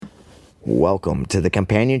Welcome to the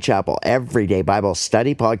Companion Chapel Everyday Bible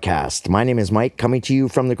Study Podcast. My name is Mike, coming to you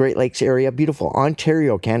from the Great Lakes area, beautiful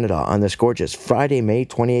Ontario, Canada, on this gorgeous Friday, May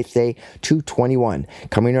 28th day, 221.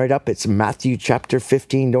 Coming right up, it's Matthew chapter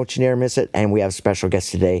 15. Don't you dare miss it. And we have a special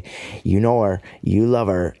guest today. You know her, you love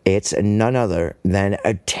her. It's none other than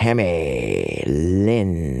Tammy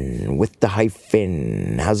Lynn with the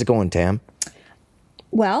hyphen. How's it going, Tam?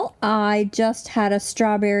 Well, I just had a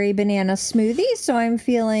strawberry banana smoothie, so I'm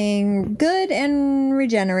feeling good and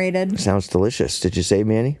regenerated. Sounds delicious. Did you save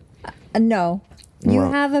me any? No. You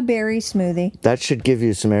have a berry smoothie. That should give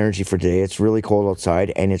you some energy for today. It's really cold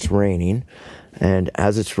outside and it's raining. And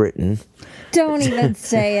as it's written... Don't even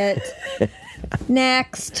say it.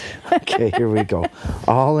 Next. Okay, here we go.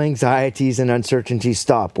 All anxieties and uncertainties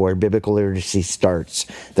stop where biblical literacy starts.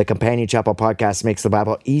 The Companion Chapel podcast makes the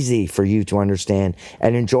Bible easy for you to understand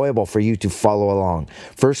and enjoyable for you to follow along.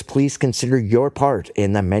 First, please consider your part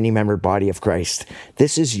in the many-membered body of Christ.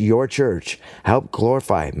 This is your church. Help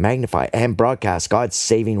glorify, magnify, and broadcast God's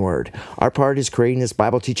saving word. Our part is creating this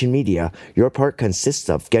Bible teaching media. Your part consists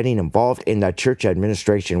of getting involved in the church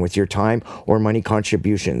administration with your time or money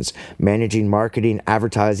contributions, managing marketing,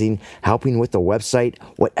 advertising, helping with the website,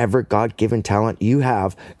 whatever God-given talent you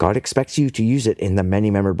have, God expects you to use it in the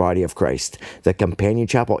many-membered body of Christ. The Companion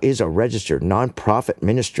Chapel is a registered non-profit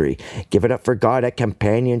ministry. Give it up for God at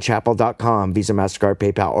companionchapel.com, Visa, MasterCard,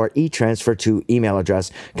 PayPal, or e-transfer to email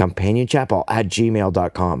address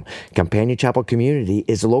companionchapel@gmail.com. Companion Chapel Community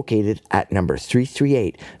is located at number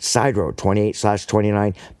 338 Side Road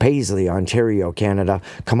 28/29, Paisley, Ontario, Canada.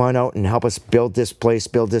 Come on out and help us build this place,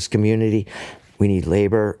 build this community. We need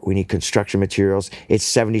labor. We need construction materials. It's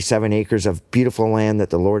 77 acres of beautiful land that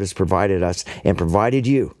the Lord has provided us and provided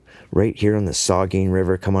you right here on the Saugeen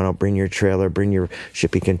River. Come on out, bring your trailer, bring your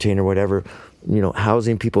shipping container, whatever,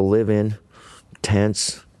 housing people live in,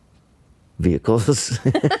 tents, vehicles.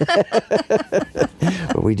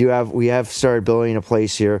 But we have started building a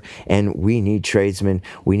place here, and we need tradesmen,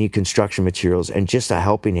 we need construction materials, and just a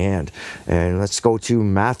helping hand. And let's go to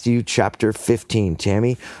Matthew chapter 15.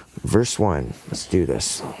 Tammy, verse 1. Let's do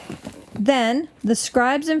this. Then the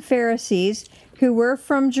scribes and Pharisees who were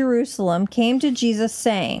from Jerusalem came to Jesus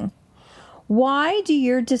saying, "Why do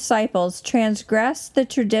your disciples transgress the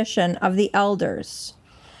tradition of the elders?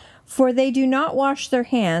 For they do not wash their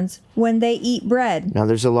hands when they eat bread." Now,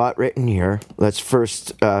 there's a lot written here. Let's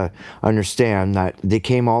first understand that they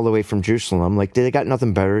came all the way from Jerusalem. Like, they got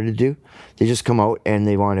nothing better to do. They just come out and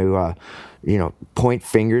they want to, point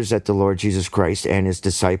fingers at the Lord Jesus Christ and his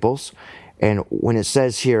disciples. And when it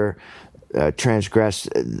says here, transgress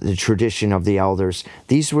the tradition of the elders,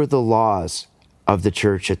 these were the laws of the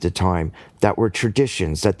church at the time that were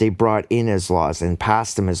traditions that they brought in as laws and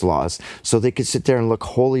passed them as laws so they could sit there and look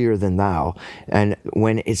holier than thou. And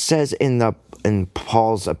when it says in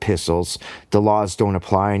Paul's epistles, the laws don't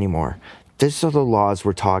apply anymore. These are the laws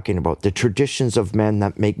we're talking about, the traditions of men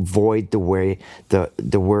that make void the word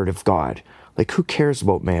of God. Like, who cares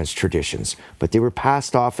about man's traditions? But they were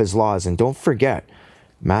passed off as laws. And don't forget,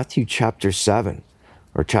 Matthew chapter 7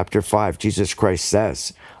 or chapter 5, Jesus Christ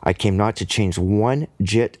says, "I came not to change one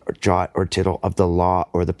jot or tittle of the law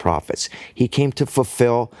or the prophets." He came to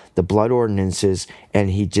fulfill the blood ordinances, and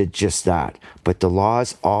he did just that. But the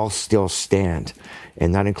laws all still stand.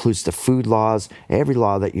 And that includes the food laws, every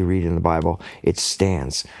law that you read in the Bible, it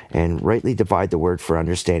stands. And rightly divide the word for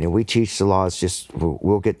understanding. We teach the laws,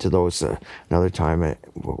 we'll get to those another time.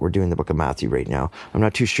 We're doing the book of Matthew right now. I'm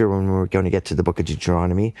not too sure when we're going to get to the book of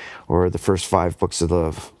Deuteronomy or the first 5 books of the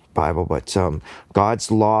Bible, but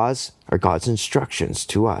God's laws are God's instructions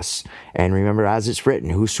to us. And remember, as it's written,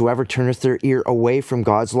 whosoever turneth their ear away from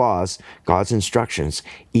God's laws, God's instructions,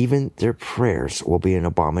 even their prayers will be an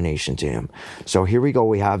abomination to him. So here we go.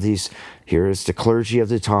 We have here is the clergy of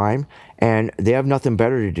the time, and they have nothing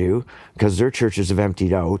better to do because their churches have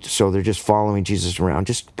emptied out. So they're just following Jesus around,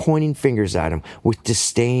 just pointing fingers at him with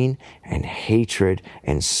disdain and hatred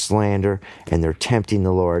and slander, and they're tempting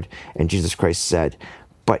the Lord. And Jesus Christ said,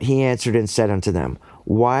 "But he answered and said unto them,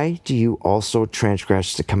 Why do you also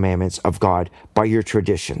transgress the commandments of God by your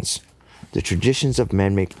traditions? The traditions of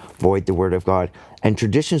men make void the word of God." And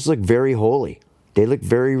traditions look very holy. They look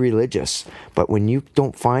very religious. But when you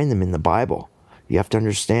don't find them in the Bible, you have to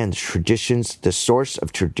understand the traditions, the source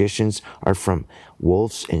of traditions are from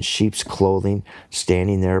wolves in sheep's clothing,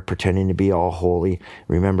 standing there pretending to be all holy.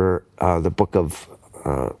 Remember the book of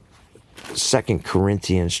 2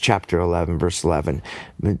 Corinthians chapter 11, verse 11.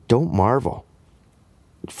 Don't marvel,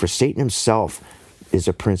 for Satan himself is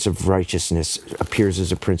a prince of righteousness, appears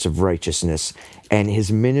as a prince of righteousness, and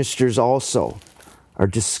his ministers also are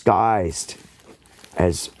disguised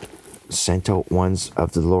as sent out ones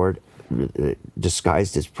of the Lord,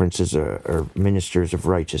 disguised as princes or ministers of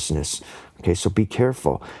righteousness. Okay, so be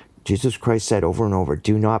careful. Jesus Christ said over and over,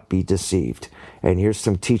 do not be deceived. And here's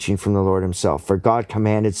some teaching from the Lord himself. For God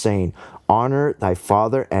commanded, saying, honor thy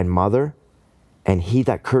father and mother, and he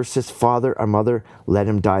that curseth father or mother, let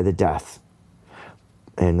him die the death.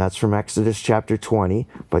 And that's from Exodus chapter 20.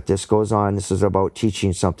 But this goes on. This is about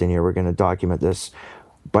teaching something here. We're going to document this.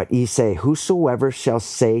 But ye say, whosoever shall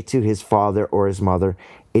say to his father or his mother,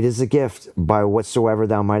 it is a gift by whatsoever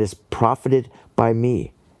thou mightest profited by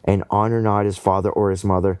me, and honor not his father or his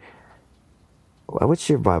mother. What's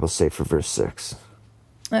your Bible say for verse 6?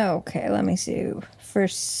 Okay, let me see.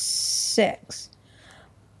 Verse 6.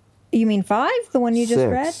 You mean 5? The one you just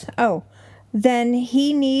 6. read? Oh. Then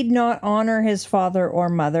he need not honor his father or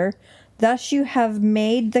mother. Thus you have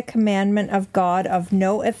made the commandment of God of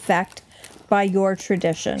no effect by your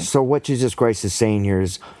tradition. So what Jesus Christ is saying here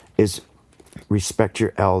is respect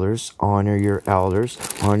your elders, honor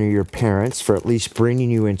your parents for at least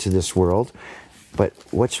bringing you into this world. But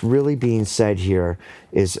what's really being said here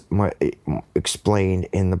is explained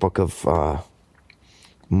in the book of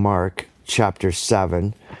Mark, chapter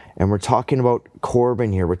 7. And we're talking about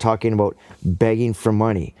Corban here. We're talking about begging for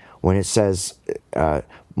money. When it says,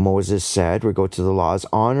 Moses said, we go to the laws,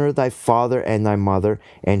 honor thy father and thy mother,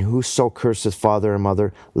 and whoso curseth father or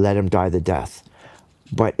mother, let him die the death.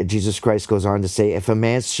 But Jesus Christ goes on to say, if a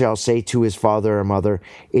man shall say to his father or mother,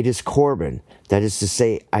 it is Corban, that is to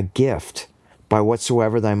say, a gift, by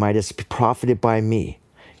whatsoever thou mightest be profited by me,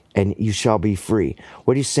 and you shall be free.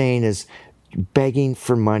 What he's saying is begging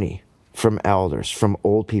for money from elders, from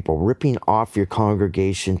old people, ripping off your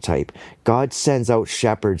congregation type. God sends out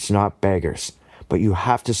shepherds, not beggars. But you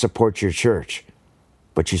have to support your church.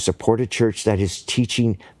 But you support a church that is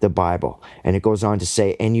teaching the Bible. And it goes on to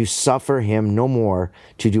say, and you suffer him no more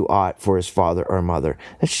to do aught for his father or mother.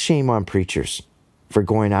 That's shame on preachers for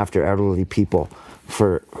going after elderly people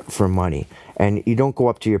for money. And you don't go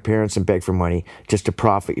up to your parents and beg for money just to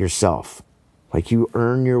profit yourself. Like, you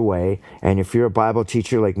earn your way. And if you're a Bible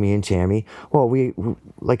teacher like me and Tammy, well,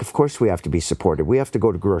 of course we have to be supported. We have to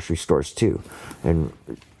go to grocery stores too. And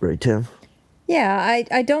right, Tim? Yeah,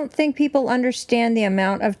 I don't think people understand the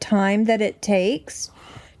amount of time that it takes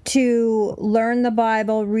to learn the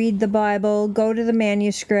Bible, read the Bible, go to the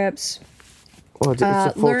manuscripts, well, it's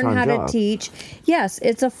a full-time learn how job. to teach. Yes,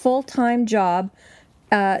 it's a full-time job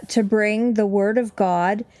to bring the Word of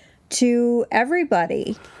God to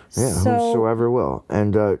everybody. Yeah, whosoever will.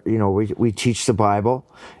 And, we teach the Bible,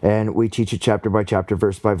 and we teach it chapter by chapter,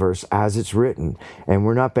 verse by verse, as it's written. And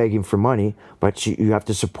we're not begging for money, but you have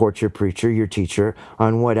to support your preacher, your teacher,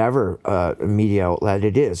 on whatever media outlet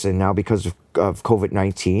it is. And now because of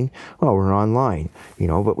COVID-19, well, we're online,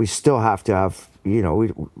 but we still have to have,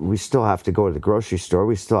 we still have to go to the grocery store.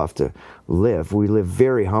 We still have to live. We live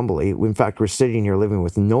very humbly. In fact, we're sitting here living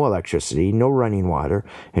with no electricity, no running water,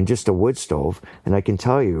 and just a wood stove. And I can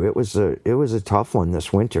tell you, it was a tough one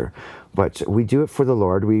this winter. But we do it for the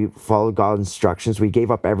Lord. We follow God's instructions. We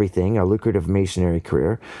gave up everything, a lucrative masonry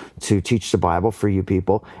career, to teach the Bible for you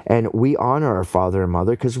people. And we honor our father and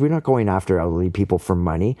mother because we're not going after elderly people for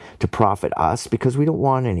money to profit us, because we don't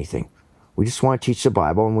want anything. We just want to teach the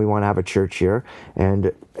Bible, and we want to have a church here,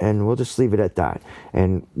 and we'll just leave it at that.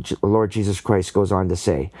 And Lord Jesus Christ goes on to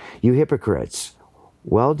say, you hypocrites,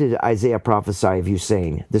 well did Isaiah prophesy of you,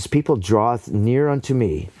 saying, this people draweth near unto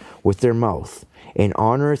me with their mouth, and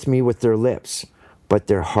honoreth me with their lips, but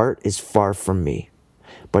their heart is far from me.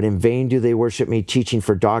 But in vain do they worship me, teaching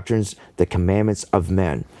for doctrines the commandments of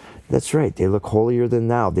men. That's right, they look holier than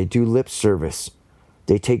thou. They do lip service.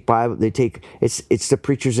 They take Bible. It's the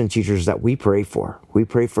preachers and teachers that we pray for. We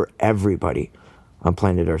pray for everybody on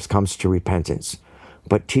planet Earth comes to repentance.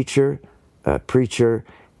 But teacher, preacher,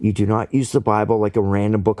 you do not use the Bible like a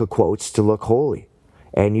random book of quotes to look holy.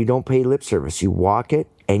 And you don't pay lip service. You walk it,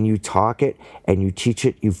 and you talk it, and you teach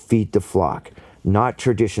it. You feed the flock, not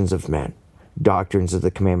traditions of men, doctrines of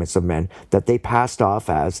the commandments of men that they passed off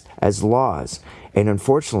as laws. And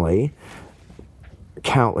unfortunately,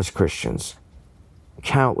 countless Christians,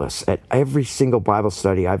 at every single Bible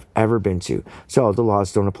study I've ever been to, so the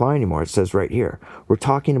laws don't apply anymore. It says right here, we're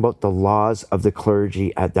talking about the laws of the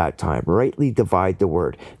clergy at that time. Rightly divide the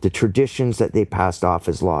word, the traditions that they passed off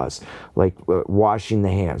as laws, like washing the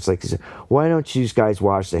hands. Like, why don't you guys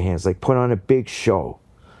wash the hands? Like, put on a big show.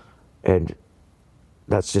 And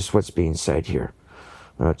that's just what's being said here.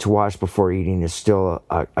 To wash before eating is still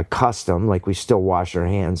a custom, like we still wash our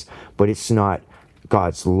hands, but it's not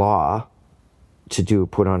God's law to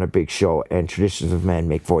put on a big show, and traditions of men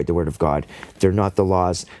make void the word of God. They're not the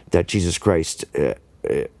laws that Jesus Christ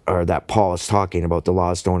or that Paul is talking about, the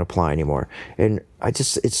laws don't apply anymore. And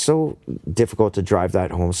it's so difficult to drive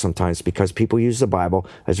that home sometimes, because people use the Bible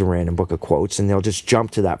as a random book of quotes, and they'll just jump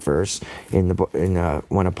to that verse in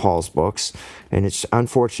one of Paul's books. And it's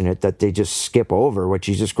unfortunate that they just skip over what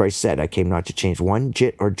Jesus Christ said. I came not to change one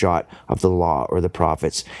jot or jot of the law or the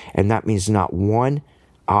prophets. And that means not one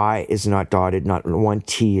I is not dotted, not one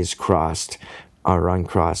T is crossed or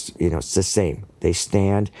uncrossed. It's the same. They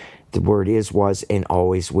stand. The word is, was, and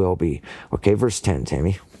always will be. Okay, verse 10,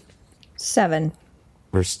 Tammy. 7.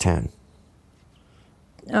 Verse 10.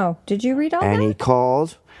 Oh, did you read all And that? he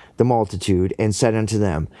called the multitude and said unto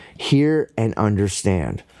them, hear and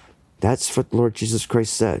understand. That's what Lord Jesus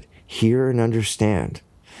Christ said. Hear and understand.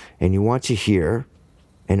 And you want to hear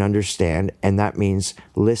and understand, and that means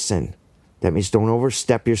listen. That means don't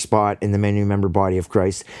overstep your spot in the many-member body of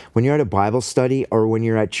Christ. When you're at a Bible study or when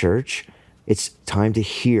you're at church, it's time to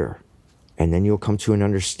hear, and then you'll come to an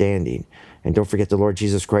understanding. And don't forget, the Lord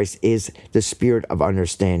Jesus Christ is the spirit of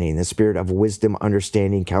understanding, the spirit of wisdom,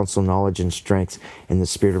 understanding, counsel, knowledge, and strength, and the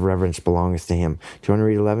spirit of reverence belongeth to him. Do you want to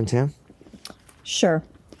read 11, Tim? Sure.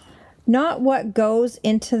 Not what goes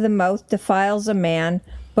into the mouth defiles a man,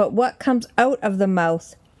 but what comes out of the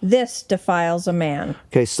mouth, this defiles a man.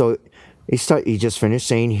 Okay, so he just finished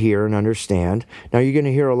saying hear and understand. Now you're going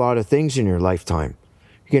to hear a lot of things in your lifetime.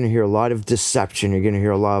 You're going to hear a lot of deception. You're going to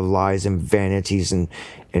hear a lot of lies and vanities and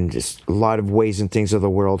just a lot of ways and things of the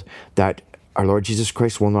world that our Lord Jesus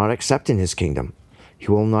Christ will not accept in his kingdom. He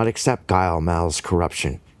will not accept guile, malice,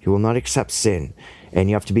 corruption. He will not accept sin. And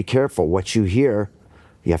you have to be careful what you hear.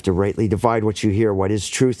 You have to rightly divide what you hear, what is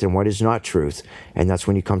truth and what is not truth. And that's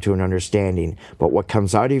when you come to an understanding. But what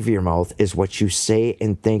comes out of your mouth is what you say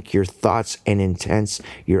and think, your thoughts and intents,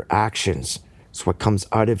 your actions. It's what comes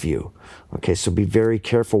out of you. Okay, so be very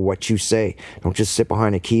careful what you say. Don't just sit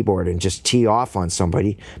behind a keyboard and just tee off on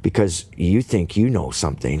somebody because you think you know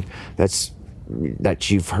something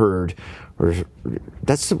that you've heard. Or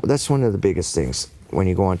that's one of the biggest things when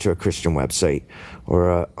you go onto a Christian website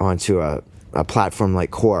or onto a platform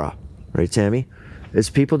like Quora, right, Tammy? Is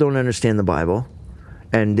people don't understand the Bible,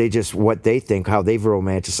 and they just, what they think, how they've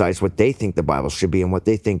romanticized what they think the Bible should be and what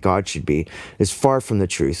they think God should be is far from the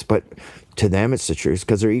truth. But to them, it's the truth,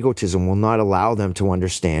 because their egotism will not allow them to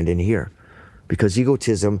understand and hear. Because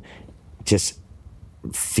egotism just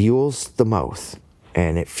fuels the mouth,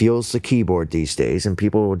 and it fuels the keyboard these days, and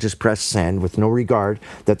people will just press send with no regard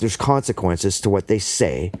that there's consequences to what they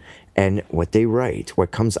say and what they write,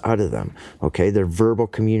 what comes out of them. Okay, their verbal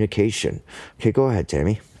communication. Okay, go ahead,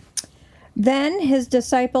 Tammy. Then his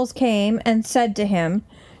disciples came and said to him,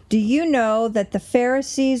 do you know that the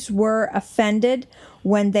Pharisees were offended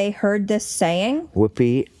when they heard this saying?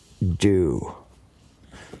 Whoopee do.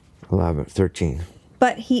 13.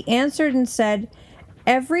 But he answered and said,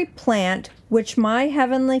 every plant which my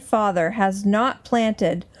heavenly Father has not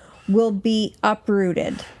planted will be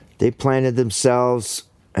uprooted. They planted themselves,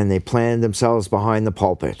 and they planted themselves behind the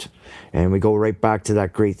pulpit. And we go right back to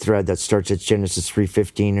that great thread that starts at Genesis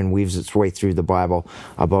 3:15 and weaves its way through the Bible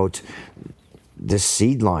about the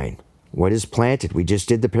seed line. What is planted? We just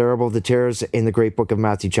did the parable of the tares in the great book of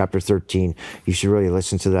Matthew chapter 13. You should really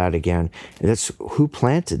listen to that again. And that's who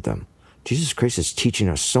planted them. Jesus Christ is teaching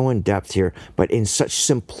us so in depth here, but in such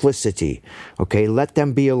simplicity. Okay, let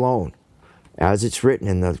them be alone. As it's written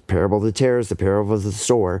in the parable of the tares, the parable of the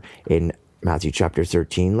sower in Matthew chapter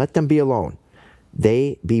 13, let them be alone.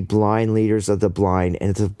 They be blind leaders of the blind,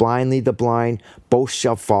 and if the blind lead the blind, both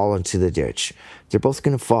shall fall into the ditch. They're both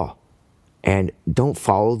going to fall. And don't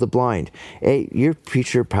follow the blind. Hey, your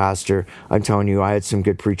preacher, pastor, I'm telling you, I had some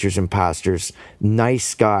good preachers and pastors,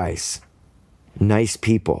 nice guys, nice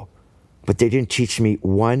people. But they didn't teach me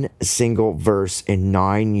one single verse in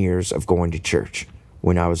 9 years of going to church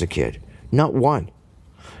when I was a kid. Not one.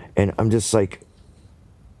 And I'm just like,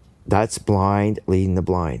 that's blind leading the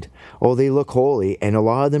blind. Oh, they look holy, and a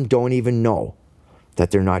lot of them don't even know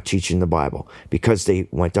that they're not teaching the Bible because they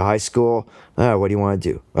went to high school. What do you want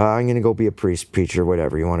to do? I'm going to go be a priest, preacher,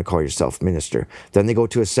 whatever you want to call yourself, minister. Then they go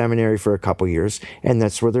to a seminary for a couple years, and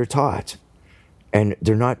that's where they're taught. And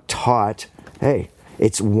they're not taught, hey,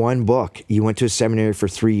 it's one book. You went to a seminary for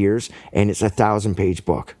 3 years, and it's a 1,000-page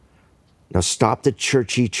book. Now stop the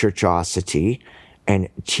churchosity and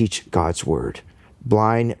teach God's word.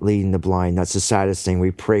 Blind leading the blind. That's the saddest thing.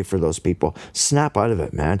 We pray for those people. Snap out of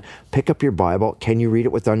it, man. Pick up your Bible. Can you read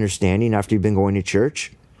it with understanding after you've been going to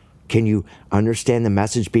church? Can you understand the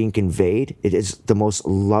message being conveyed? It is the most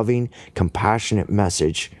loving, compassionate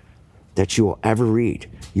message that you will ever read.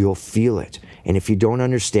 You'll feel it. And if you don't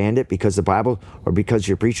understand it because the Bible or because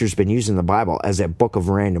your preacher's been using the Bible as a book of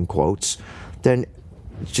random quotes, then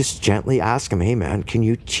just gently ask him, hey man, can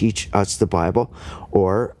you teach us the Bible?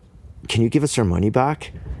 Or can you give us our money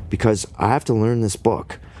back? Because I have to learn this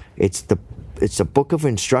book. It's a book of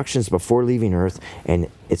instructions before leaving earth, and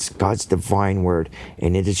it's God's divine word,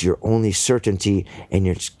 and it is your only certainty, and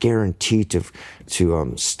it's guaranteed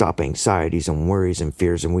to stop anxieties and worries and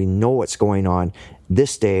fears. And we know what's going on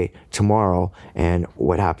this day, tomorrow, and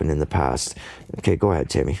what happened in the past. Okay, go ahead,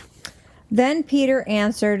 Tammy. Then Peter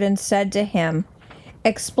answered and said to him,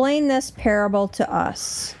 explain this parable to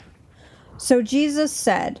us. So Jesus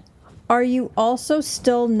said, Are you also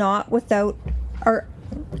still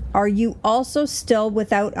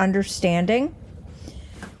without understanding?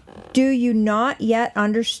 Do you not yet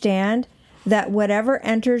understand that whatever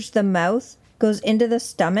enters the mouth goes into the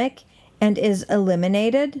stomach and is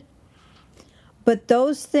eliminated? But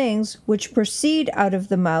those things which proceed out of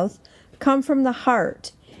the mouth come from the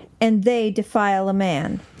heart, and they defile a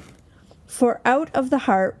man. For out of the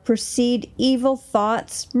heart proceed evil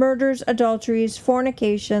thoughts, murders, adulteries,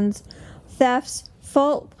 fornications, thefts,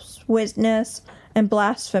 false witness, and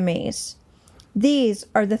blasphemies. These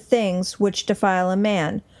are the things which defile a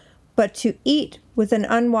man, but to eat with an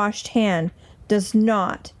unwashed hand does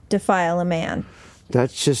not defile a man.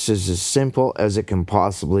 That's just as simple as it can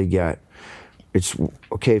possibly get. It's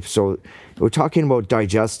okay, so we're talking about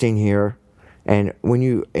digesting here. And when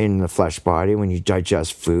you, in the flesh body, when you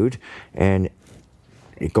digest food and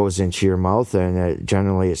it goes into your mouth, and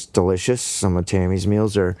generally it's delicious. Some of Tammy's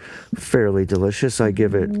meals are fairly delicious. I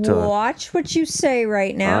give it... Watch what you say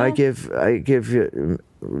right now. I give you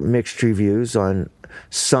mixed reviews on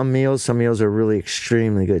some meals. Some meals are really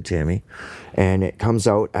extremely good, Tammy. And it comes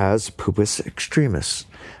out as pupus extremis.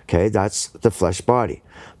 Okay, that's the flesh body.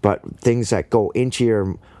 But things that go into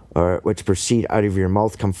your... or which proceed out of your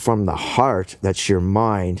mouth come from the heart. That's your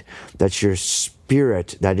mind. That's your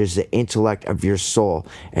spirit. That is the intellect of your soul.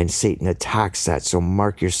 And Satan attacks that. So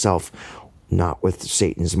mark yourself not with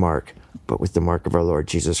Satan's mark, but with the mark of our Lord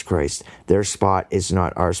Jesus Christ. Their spot is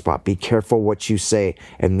not our spot. Be careful what you say.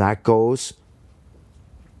 And that goes,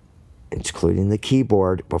 including the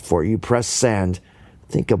keyboard, before you press send,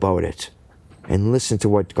 think about it. And listen to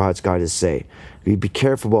what God's got to say. Be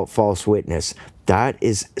careful about false witness. That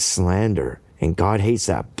is slander, and God hates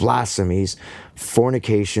that. Blasphemies,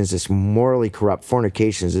 fornications is morally corrupt.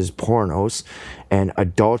 Fornications is pornos, and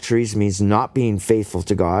adulteries means not being faithful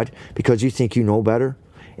to God because you think you know better.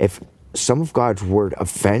 If some of God's word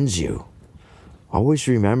offends you, always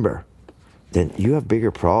remember, then you have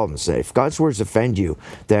bigger problems. If God's words offend you,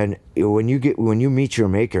 then when you meet your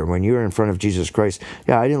Maker, when you're in front of Jesus Christ,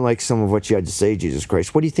 yeah, I didn't like some of what you had to say, Jesus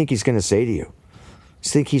Christ. What do you think he's going to say to you? You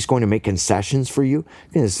think he's going to make concessions for you?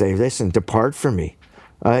 He's going to say, listen, depart from me.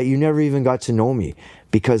 You never even got to know me,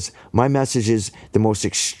 because my message is the most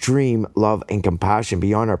extreme love and compassion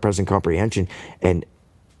beyond our present comprehension. And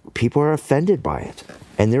people are offended by it.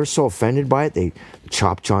 And they're so offended by it, they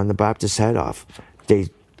chopped John the Baptist's head off. They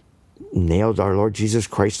nailed our Lord Jesus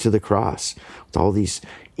Christ to the cross with all these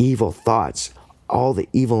evil thoughts. All the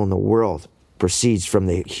evil in the world proceeds from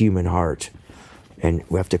the human heart. And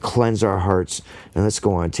we have to cleanse our hearts. And let's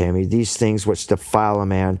go on, Tammy. These things which defile a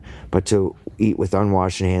man, but to eat with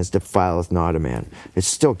unwashed hands defileth not a man. It's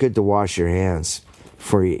still good to wash your hands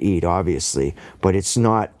before you eat, obviously. But it's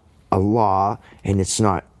not a law, and it's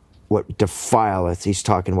not what defileth. He's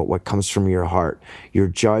talking about what comes from your heart. You're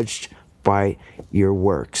judged by your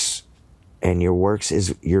works. And your works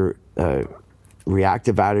is your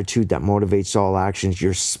reactive attitude that motivates all actions,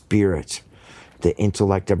 your spirit, the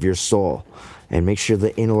intellect of your soul. And make sure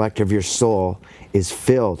the intellect of your soul is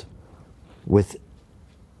filled with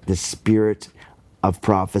the spirit of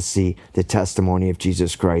prophecy, the testimony of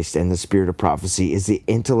Jesus Christ. And the spirit of prophecy is the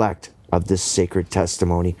intellect of this sacred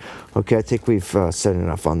testimony. Okay, I think we've said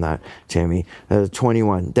enough on that, Tammy.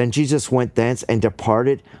 21. Then Jesus went thence and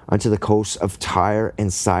departed unto the coast of Tyre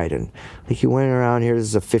and Sidon. Like he went around here. This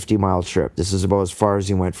is a 50-mile trip. This is about as far as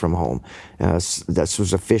he went from home. This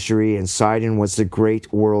was a fishery, and Sidon was the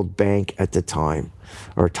great world bank at the time.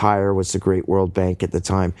 Or Tyre was the great world bank at the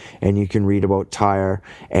time. And you can read about Tyre,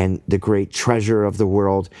 and the great treasure of the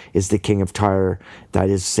world is the king of Tyre. That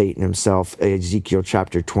is Satan himself. Ezekiel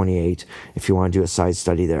chapter 28, if you want to do a side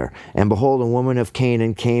study there. And behold, a woman of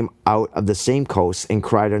Canaan came out of the same coast and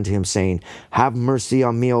cried unto him, saying, Have mercy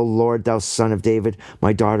on me, O Lord, thou son of David.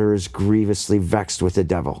 My daughter is grievously vexed with the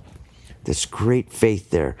devil. This great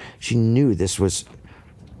faith there. She knew the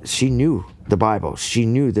Bible. She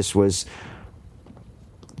knew this was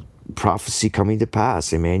prophecy coming to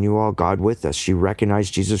pass. Emmanuel, God with us. She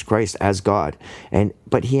recognized Jesus Christ as God.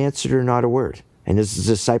 But he answered her not a word. And his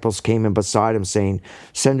disciples came in beside him, saying,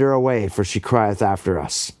 "Send her away, for she crieth after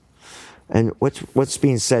us." And what's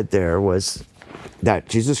being said there was that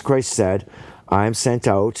Jesus Christ said, "I am sent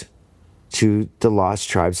out to the lost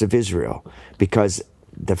tribes of Israel," because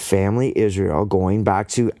the family Israel, going back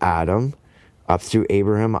to Adam, up through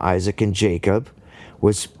Abraham, Isaac, and Jacob,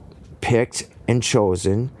 was picked and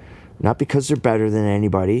chosen, not because they're better than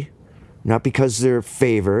anybody, not because they're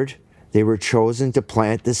favored. They were chosen to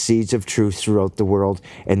plant the seeds of truth throughout the world,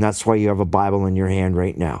 and that's why you have a Bible in your hand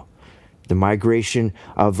right now. The migration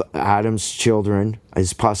of Adam's children,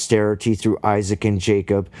 his posterity through Isaac and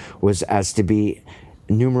Jacob, was as to be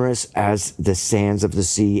numerous as the sands of the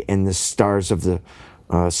sea and the stars of the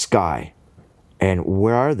sky. And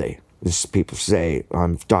where are they? This people say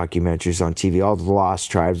on documentaries on TV, all the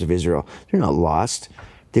lost tribes of Israel. They're not lost.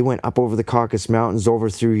 They went up over the Caucasus Mountains, over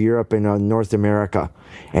through Europe and North America.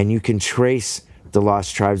 And you can trace the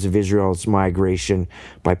lost tribes of Israel's migration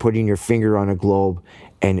by putting your finger on a globe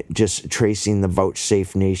and just tracing the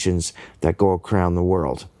vouchsafed nations that go around the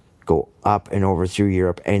world, go up and over through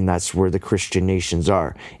Europe, and that's where the Christian nations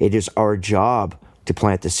are. It is our job to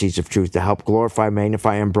plant the seeds of truth, to help glorify,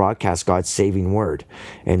 magnify, and broadcast God's saving word.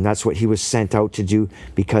 And that's what he was sent out to do,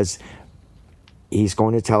 because he's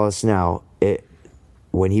going to tell us now,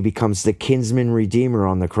 when he becomes the kinsman redeemer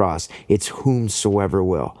on the cross, it's whomsoever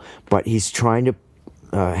will. But he's trying to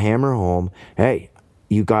hammer home, hey,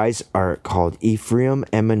 you guys are called Ephraim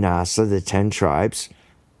and Manasseh, the 10 tribes,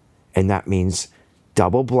 and that means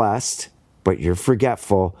double blessed, but you're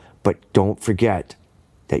forgetful. But don't forget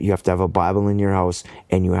that you have to have a Bible in your house,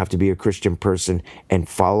 and you have to be a Christian person and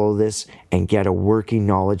follow this and get a working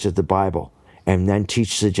knowledge of the Bible, and then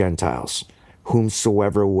teach the Gentiles,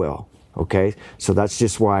 whomsoever will. Okay, so that's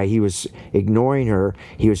just why he was ignoring her.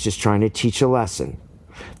 He was just trying to teach a lesson.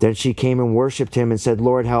 Then she came and worshipped him and said,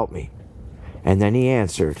 "Lord, help me." And then he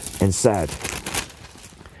answered and said,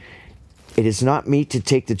 "It is not meet to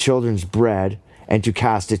take the children's bread and to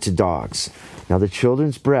cast it to dogs." Now the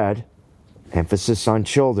children's bread, emphasis on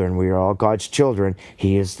children, we are all God's children.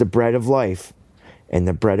 He is the bread of life, and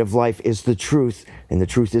the bread of life is the truth, and the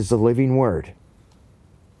truth is the living word.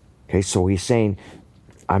 Okay, so he's saying,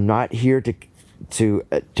 I'm not here to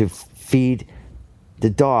feed the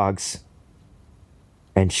dogs.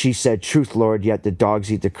 And she said, "Truth, Lord, yet the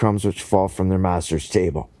dogs eat the crumbs which fall from their master's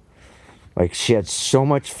table." Like, she had so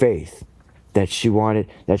much faith that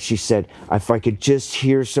she said, if I could just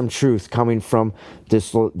hear some truth coming from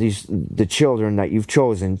the children that you've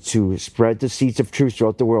chosen to spread the seeds of truth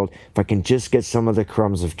throughout the world, if I can just get some of the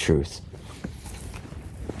crumbs of truth.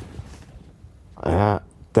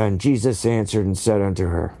 Then Jesus answered and said unto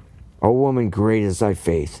her, "O woman, great is thy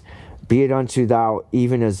faith. Be it unto thou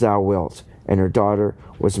even as thou wilt." And her daughter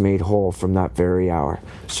was made whole from that very hour.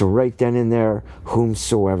 So right then and there,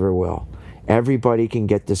 whomsoever will. Everybody can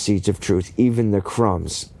get the seeds of truth. Even the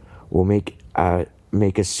crumbs will make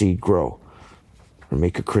a seed grow, or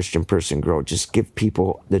make a Christian person grow. Just give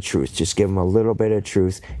people the truth. Just give them a little bit of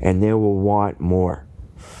truth, and they will want more.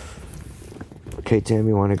 Okay, Tam,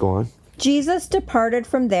 you want to go on? Jesus departed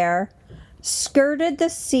from there, skirted the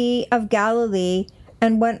Sea of Galilee,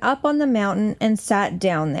 and went up on the mountain and sat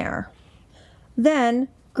down there. Then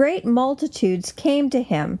great multitudes came to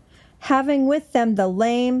him, having with them the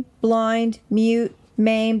lame, blind, mute,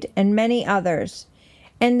 maimed, and many others.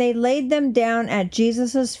 And they laid them down at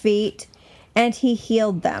Jesus' feet, and he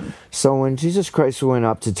healed them. So when Jesus Christ went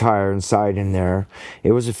up to Tyre and Sidon there,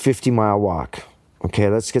 it was a 50-mile walk. Okay,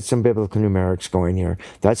 let's get some biblical numerics going here.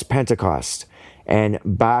 That's Pentecost. And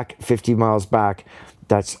back, 50 miles back,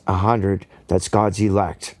 that's 100. That's God's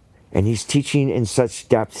elect. And he's teaching in such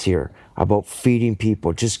depth here about feeding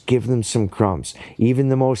people. Just give them some crumbs. Even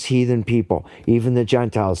the most heathen people, even the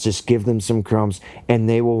Gentiles, just give them some crumbs and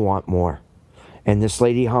they will want more. And this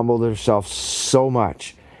lady humbled herself so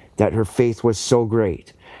much that her faith was so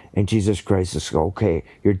great. And Jesus Christ is, okay,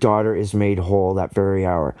 your daughter is made whole that very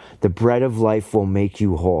hour. The bread of life will make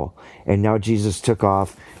you whole. And now Jesus took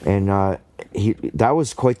off, and that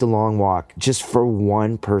was quite the long walk, just for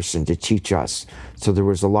one person to teach us. So there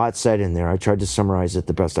was a lot said in there. I tried to summarize it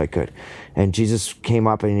the best I could. And Jesus came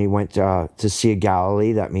up and he went to Sea of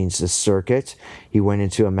Galilee. That means the circuit. He went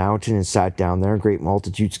into a mountain and sat down there. Great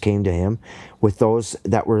multitudes came to him with those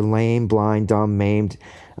that were lame, blind, dumb, maimed.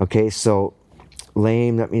 Okay, so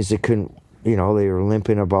lame, that means they couldn't, they were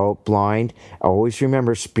limping about. Blind, always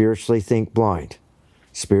remember, spiritually think blind.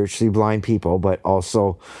 Spiritually blind people, but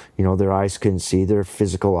also, their eyes couldn't see, their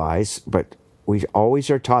physical eyes. But we always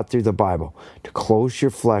are taught through the Bible to close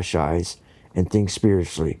your flesh eyes and think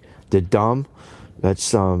spiritually. The dumb,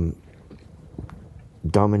 that's Dumb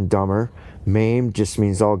and Dumber, Maimed just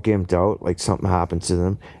means all gimped out, like something happened to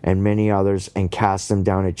them, and many others, and cast them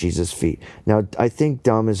down at Jesus' feet. Now, I think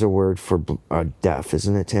dumb is a word for deaf,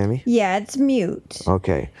 isn't it, Tammy? Yeah, it's mute.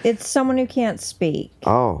 Okay. It's someone who can't speak.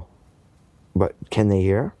 Oh, but can they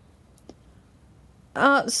hear?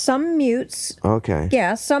 Some mutes. Okay.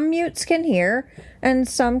 Yeah, some mutes can hear, and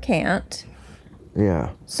some can't. Yeah.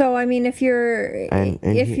 So I mean, if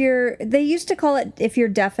you're, they used to call it if you're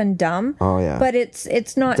deaf and dumb. Oh yeah. But it's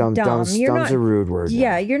not dumb. Dumb's a rude word.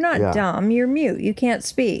 Yeah, you're not dumb. You're mute. You can't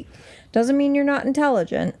speak. Doesn't mean you're not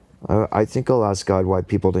intelligent. I think I'll ask God why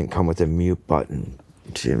people didn't come with a mute button,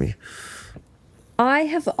 Jimmy. I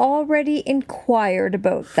have already inquired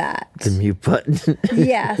about that. The mute button.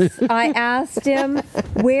 Yes, I asked him,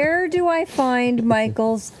 where do I find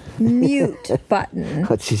Michael's mute button?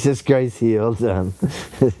 Oh, Jesus Christ healed them.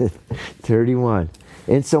 31.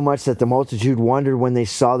 Insomuch that the multitude wondered when they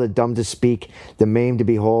saw the dumb to speak, the maimed to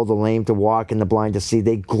behold, the lame to walk, and the blind to see.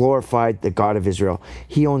 They glorified the God of Israel.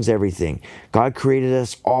 He owns everything. God created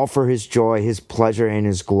us all for his joy, his pleasure, and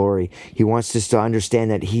his glory. He wants us to understand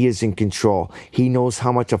that he is in control. He knows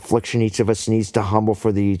how much affliction each of us needs to humble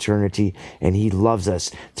for the eternity, and he loves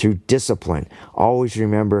us through discipline. Always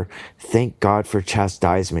remember, thank God for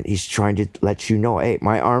chastisement. He's trying to let you know, hey,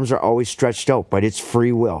 my arms are always stretched out, but it's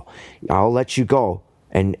free will. I'll let you go.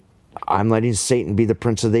 And I'm letting Satan be the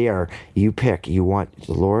prince of the air. You pick. You want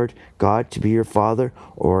the Lord God to be your father,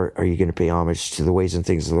 or are you going to pay homage to the ways and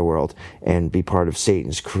things of the world and be part of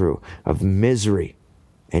Satan's crew of misery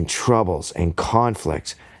and troubles and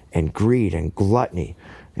conflicts and greed and gluttony?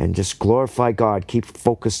 And just glorify God. Keep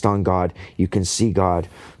focused on God. You can see God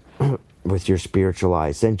with your spiritual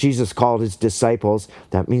eyes. Then Jesus called his disciples,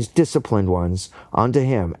 that means disciplined ones, unto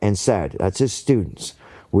him and said, that's his students,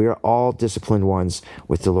 we are all disciplined ones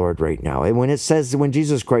with the Lord right now. And when it says, when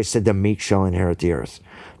Jesus Christ said the meek shall inherit the earth,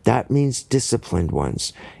 that means disciplined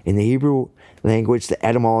ones. In the Hebrew language, the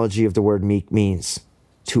etymology of the word meek means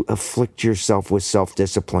to afflict yourself with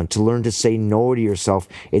self-discipline, to learn to say no to yourself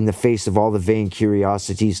in the face of all the vain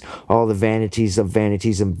curiosities, all the vanities of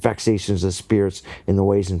vanities and vexations of spirits in the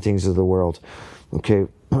ways and things of the world. Okay,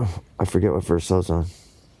 I forget what verse I was on.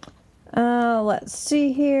 Let's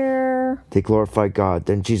see here. They glorified God.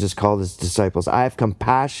 Then Jesus called his disciples. I have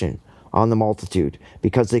compassion on the multitude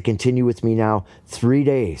because they continue with me now 3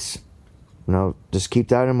 days. Now, just keep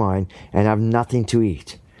that in mind, and have nothing to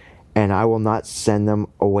eat. And I will not send them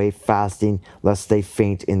away fasting, lest they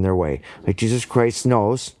faint in their way. Like Jesus Christ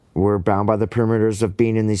knows, we're bound by the perimeters of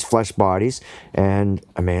being in these flesh bodies, and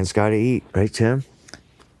a man's got to eat, right, Tim?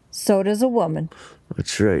 So does a woman.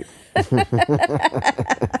 That's right.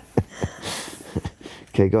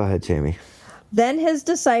 Okay, go ahead, Tammy. Then his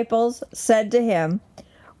disciples said to him,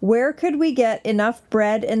 where could we get enough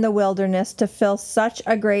bread in the wilderness to fill such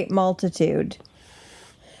a great multitude?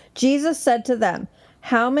 Jesus said to them,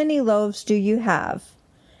 how many loaves do you have?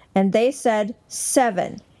 And they said,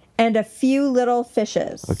 7, and a few little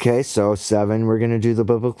fishes. Okay, so 7, we're going to do the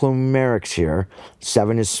biblical numerics here.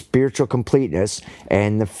 7 is spiritual completeness,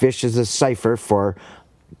 and the fish is a cipher for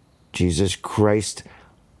Jesus Christ,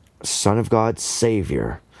 Son of God,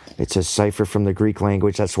 Savior. It's a cipher from the Greek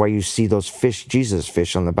language. That's why you see those fish, Jesus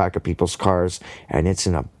fish, on the back of people's cars. And it's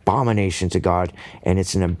an abomination to God. And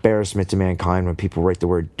it's an embarrassment to mankind when people write the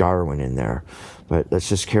word Darwin in there. But let's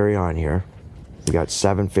just carry on here. We got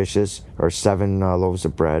 7 fishes, or 7 loaves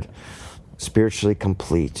of bread. Spiritually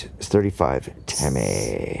complete. It's 35.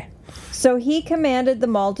 Tammy. So he commanded the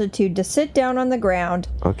multitude to sit down on the ground.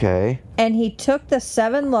 Okay. And he took the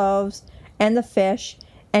 7 loaves and the fish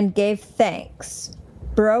and gave thanks,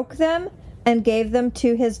 broke them, and gave them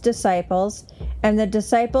to his disciples, and the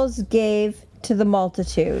disciples gave to the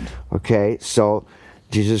multitude. Okay, so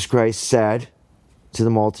Jesus Christ said to the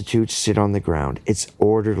multitude, sit on the ground. It's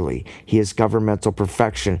orderly. He is governmental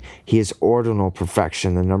perfection. He is ordinal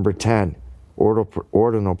perfection, the number 10.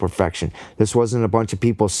 Ordinal perfection. This wasn't a bunch of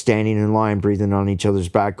people standing in line, breathing on each other's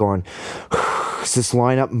back, going, does this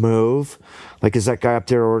lineup move? Like, is that guy up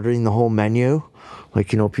there ordering the whole menu?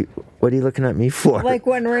 Like, you know, what are you looking at me for? Like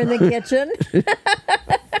when we're in the kitchen?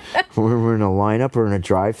 When we're in a lineup or in a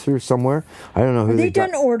drive-thru somewhere? I don't know who Are they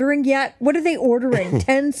done ordering yet? What are they ordering?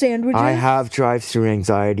 10 sandwiches? I have drive-thru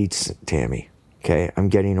anxiety, Tammy. Okay, I'm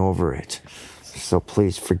getting over it. So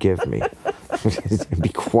please forgive me. Be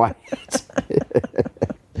quiet.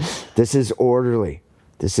 This is orderly.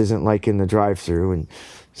 This isn't like in the drive-thru and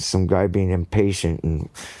some guy being impatient and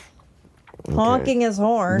honking his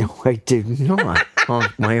horn. No, I did not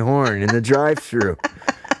honk my horn in the drive-thru.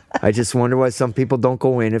 I just wonder why some people don't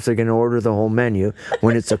go in if they're going to order the whole menu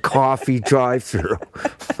when it's a coffee drive-through,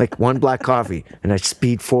 like one black coffee, and I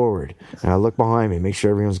speed forward and I look behind me, make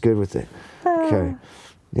sure everyone's good with it. Okay,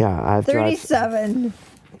 yeah, I have 37.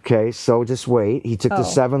 Okay, so just wait. He took the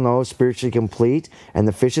 7 loaves, spiritually complete, and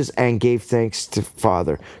the fishes, and gave thanks to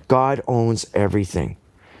Father. God owns everything.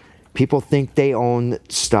 People think they own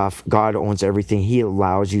stuff. God owns everything. He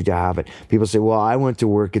allows you to have it. People say, well, I went to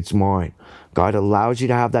work, it's mine. God allows you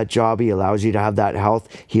to have that job. He allows you to have that health.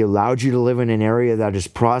 He allowed you to live in an area that is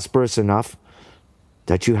prosperous enough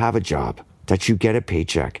that you have a job, that you get a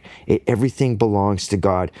paycheck. Everything belongs to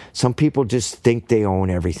God. Some people just think they own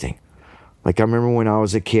everything. Like I remember when I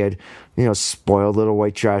was a kid, spoiled little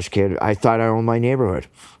white trash kid, I thought I owned my neighborhood.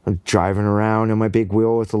 I'm driving around in my big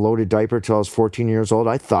wheel with a loaded diaper till I was 14 years old.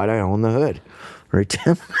 I thought I owned the hood. Right,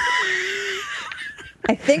 Tim?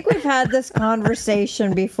 I think we've had this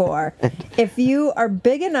conversation before. If you are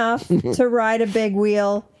big enough to ride a big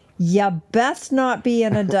wheel, you best not be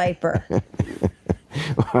in a diaper.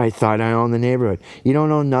 I thought I owned the neighborhood. You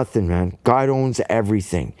don't own nothing, man. God owns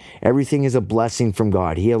everything. Everything is a blessing from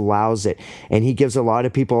God. He allows it. And he gives a lot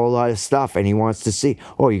of people a lot of stuff. And he wants to see,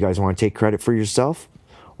 oh, you guys want to take credit for yourself?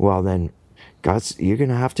 Well, then you're going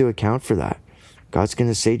to have to account for that. God's going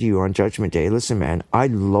to say to you on Judgment Day, listen, man, I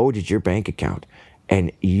loaded your bank account.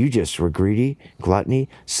 And you just were greedy, gluttony,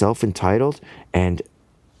 self-entitled, and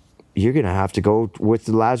you're going to have to go with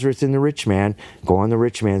Lazarus and the rich man, go on the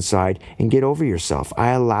rich man's side and get over yourself.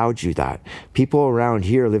 I allowed you that. People around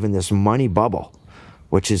here live in this money bubble,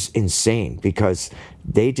 which is insane because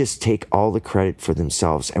they just take all the credit for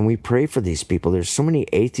themselves. And we pray for these people. There's so many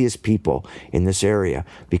atheist people in this area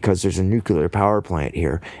because there's a nuclear power plant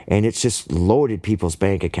here and it's just loaded people's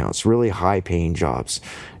bank accounts, really high paying jobs.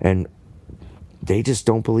 And they just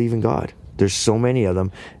don't believe in God. There's so many of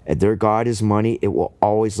them. Their God is money. It will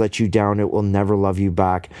always let you down. It will never love you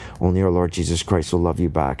back. Only our Lord Jesus Christ will love you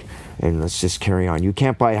back. And let's just carry on. You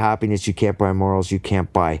can't buy happiness. You can't buy morals. You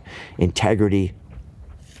can't buy integrity.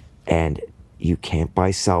 And you can't buy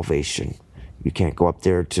salvation. You can't go up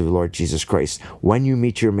there to the Lord Jesus Christ when you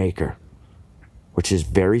meet your Maker, which is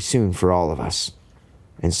very soon for all of us,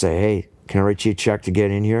 and say, hey, can I write you a check to get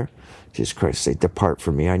in here? Jesus Christ, say, depart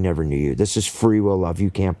from me. I never knew you. This is free will love. You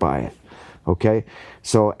can't buy it. Okay,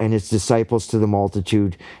 so, and its disciples to the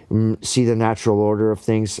multitude, see the natural order of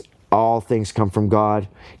things. All things come from God.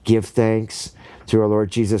 Give thanks to our Lord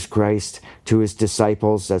Jesus Christ, to his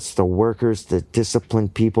disciples. That's the workers, the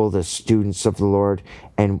disciplined people, the students of the Lord,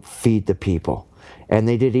 and feed the people. And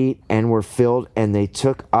they did eat and were filled, and they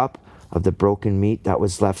took up of the broken meat that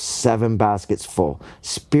was left 7 baskets full,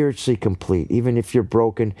 spiritually complete. Even if you're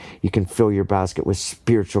broken, you can fill your basket with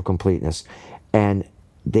spiritual completeness. And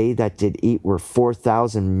they that did eat were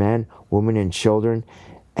 4,000 men, women, and children.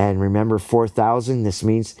 And remember, 4,000, this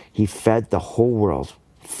means he fed the whole world.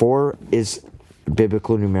 4 is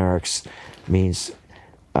biblical numerics, means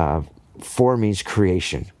 4 means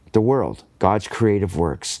creation, the world, God's creative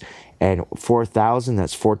works. And 4,000,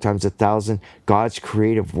 that's 4 times 1,000, God's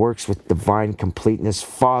creative works with divine completeness,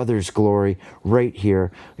 Father's glory, right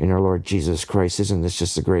here in our Lord Jesus Christ. Isn't this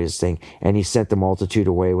just the greatest thing? And he sent the multitude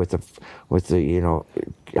away with the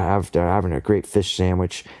having a great fish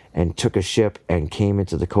sandwich, and took a ship and came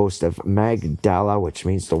into the coast of Magdala, which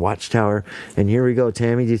means the watchtower. And here we go,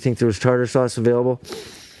 Tammy. Do you think there was tartar sauce available?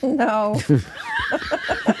 No.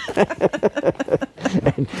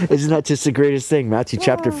 And isn't that just the greatest thing? Matthew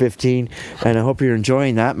chapter 15. And I hope you're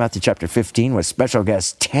enjoying that. Matthew chapter 15 with special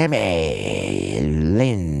guest Tammy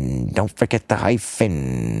Lynn. Don't forget the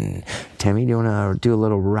hyphen. Tammy, do you want to do a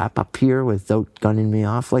little wrap up here without gunning me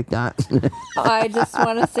off like that? I just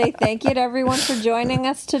want to say thank you to everyone for joining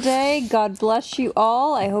us today. God bless you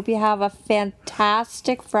all. I hope you have a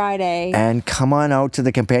fantastic Friday. And come on out to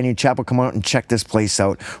the Companion Chapel. Come out and check this place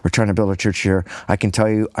out. We're trying to build a church here. I can tell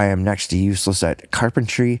you I am next to useless at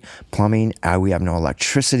carpentry, plumbing. We have no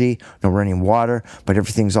electricity, no running water, but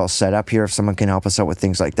everything's all set up here. If someone can help us out with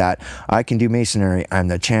things like that, I can do masonry. I'm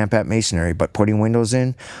the champ at masonry, but putting windows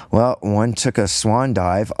in, well, one took a swan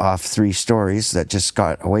dive off 3 stories that just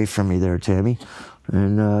got away from me there, Tammy.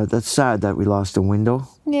 And that's sad that we lost a window.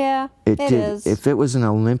 Yeah, it is. If it was an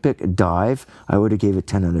Olympic dive, I would have gave it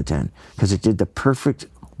 10 out of 10 because it did the perfect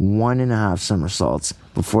 1.5 somersaults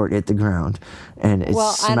before it hit the ground, and it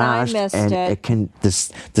smashed. And I missed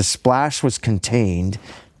it. The splash was contained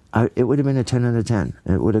it would have been a 10 out of 10.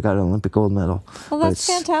 It would have got an Olympic gold medal. Well, But that's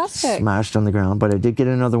it's fantastic. Smashed on the ground, but I did get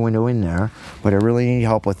another window in there. But I really need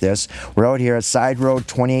help with this. We're out here at Side Road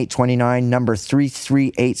 2829, number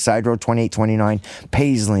 338, Side Road 2829,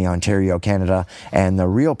 Paisley, Ontario, Canada. And the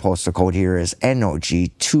real postal code here is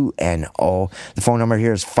NOG2NO. The phone number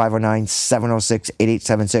here is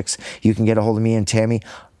 509-706-8876. You can get a hold of me and Tammy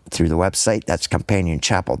through the website. That's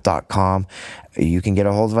companionchapel.com. You can get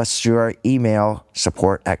a hold of us through our email,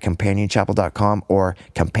 support@companionchapel.com or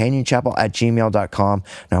companionchapel@gmail.com.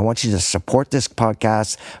 Now, I want you to support this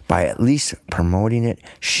podcast by at least promoting it,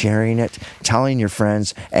 sharing it, telling your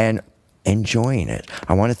friends, and enjoying it.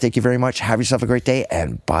 I want to thank you very much. Have yourself a great day,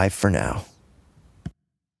 and bye for now.